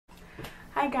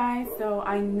Hi guys, so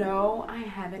I know I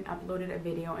haven't uploaded a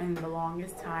video in the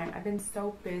longest time. I've been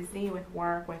so busy with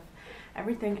work, with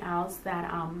everything else that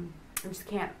I just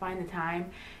can't find the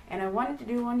time. And I wanted to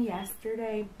do one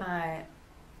yesterday, but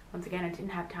once again I didn't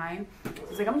have time. So I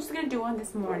was like, I'm just gonna do one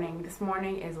this morning. This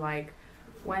morning is like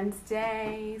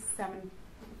Wednesday,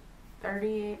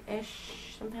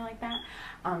 7:30-ish, something like that.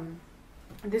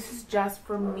 This is just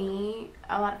for me.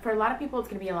 For a lot of people it's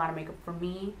gonna be a lot of makeup. For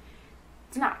me,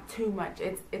 it's not too much.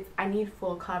 I need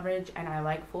full coverage, and I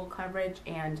like full coverage,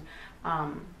 and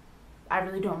I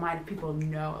really don't mind if people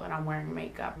know that I'm wearing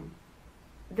makeup.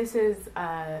 This is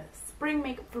spring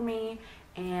makeup for me,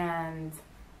 and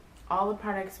all the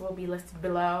products will be listed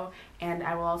below, and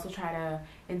I will also try to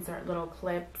insert little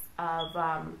clips of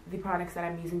the products that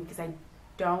I'm using, because I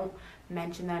don't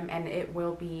mention them, and it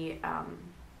will be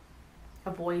a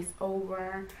voice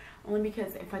over, only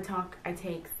because if I talk I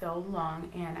take so long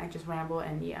and I just ramble,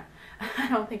 and yeah, I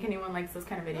don't think anyone likes those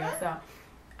kind of videos. So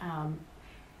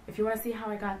if you want to see how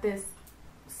I got this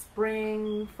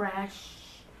spring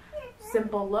fresh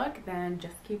simple look, then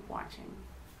just keep watching.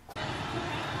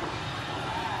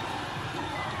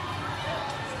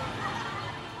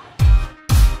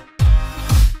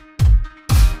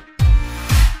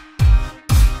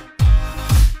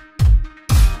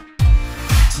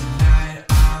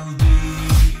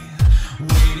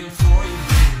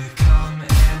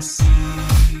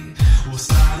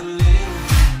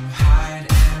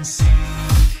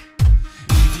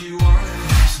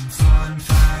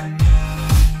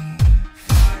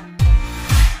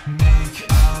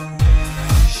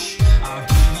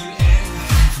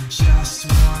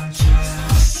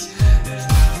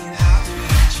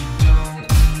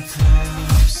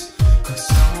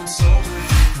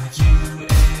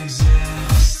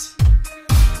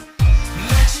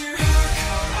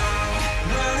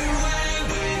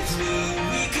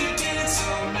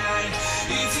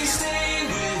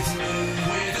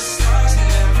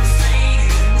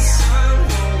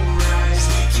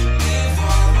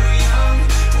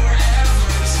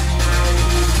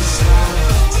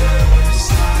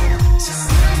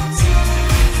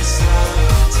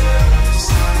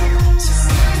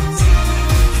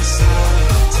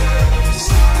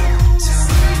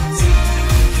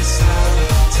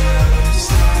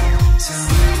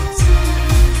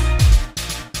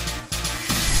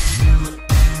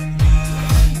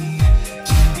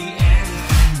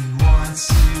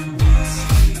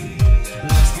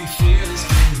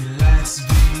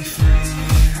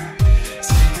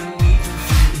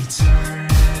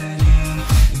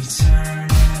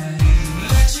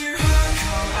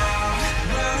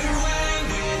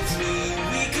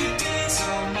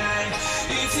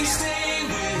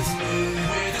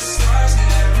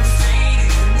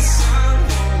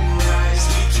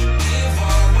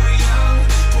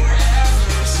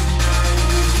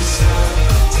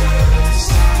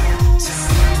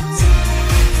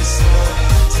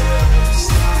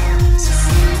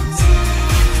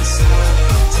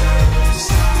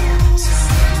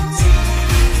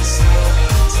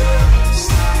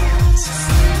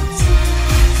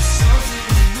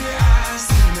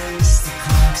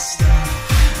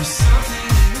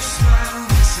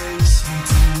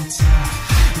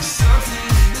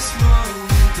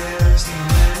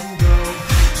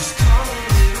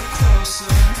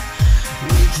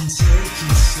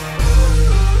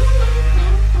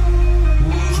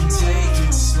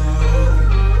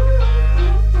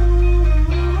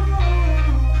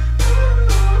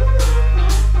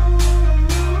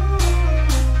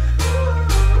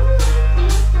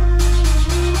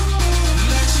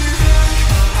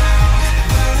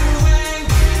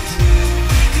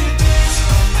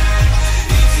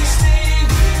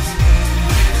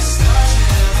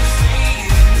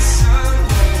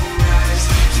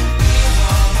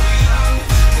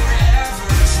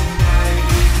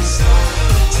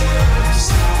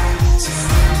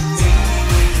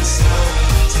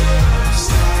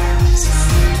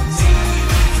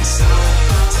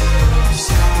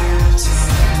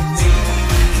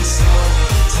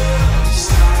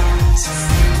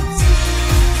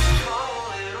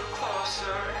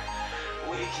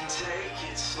 We can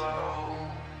take it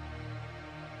slow.